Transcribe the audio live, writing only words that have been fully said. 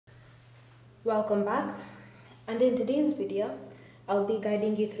Welcome back, and in today's video I'll be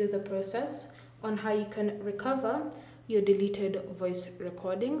guiding you through the process on how you can recover your deleted voice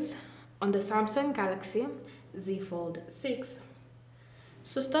recordings on the Samsung Galaxy Z Fold 6.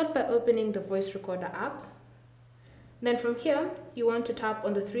 So start by opening the voice recorder app. Then from here you want to tap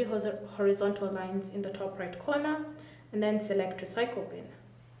on the three horizontal lines in the top right corner and then select recycle bin.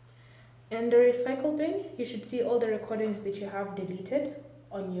 In the recycle bin you should see all the recordings that you have deleted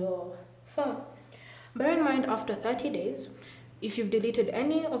on your phone. Bear in mind, after 30 days, if you've deleted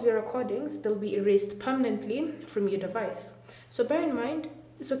any of your recordings, they'll be erased permanently from your device. So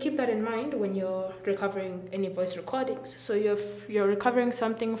keep that in mind when you're recovering any voice recordings. So if you're recovering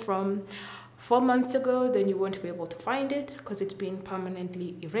something from 4 months ago, then you won't be able to find it because it's been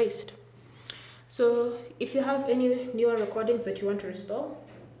permanently erased. So if you have any newer recordings that you want to restore,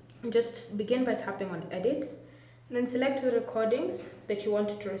 just begin by tapping on edit, then select the recordings that you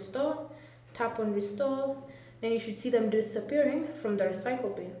want to restore, tap on restore, then you should see them disappearing from the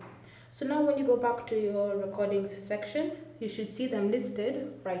recycle bin. So now when you go back to your recordings section, you should see them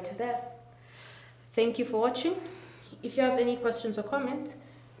listed right there. Thank you for watching. If you have any questions or comments,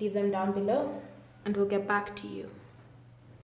 leave them down below and we'll get back to you.